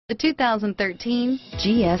The 2013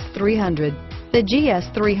 GS300. The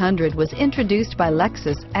GS300 was introduced by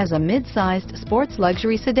Lexus as a mid-sized sports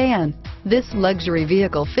luxury sedan. This luxury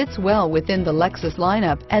vehicle fits well within the Lexus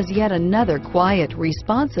lineup as yet another quiet,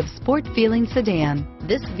 responsive, sport-feeling sedan.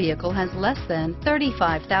 This vehicle has less than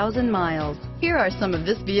 35,000 miles. Here are some of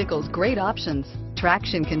this vehicle's great options: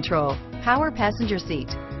 traction control, power passenger seat,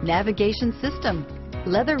 navigation system,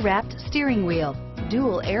 leather-wrapped steering wheel,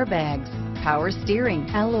 dual airbags, power steering,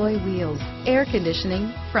 alloy wheels, air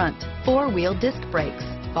conditioning, front, four-wheel disc brakes,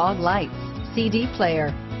 fog lights, CD player,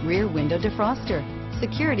 rear window defroster,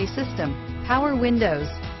 security system, power windows,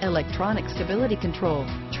 electronic stability control,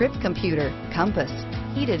 trip computer, compass,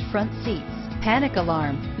 heated front seats, panic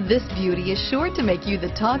alarm. This beauty is sure to make you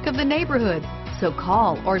the talk of the neighborhood. So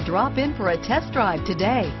call or drop in for a test drive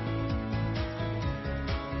today.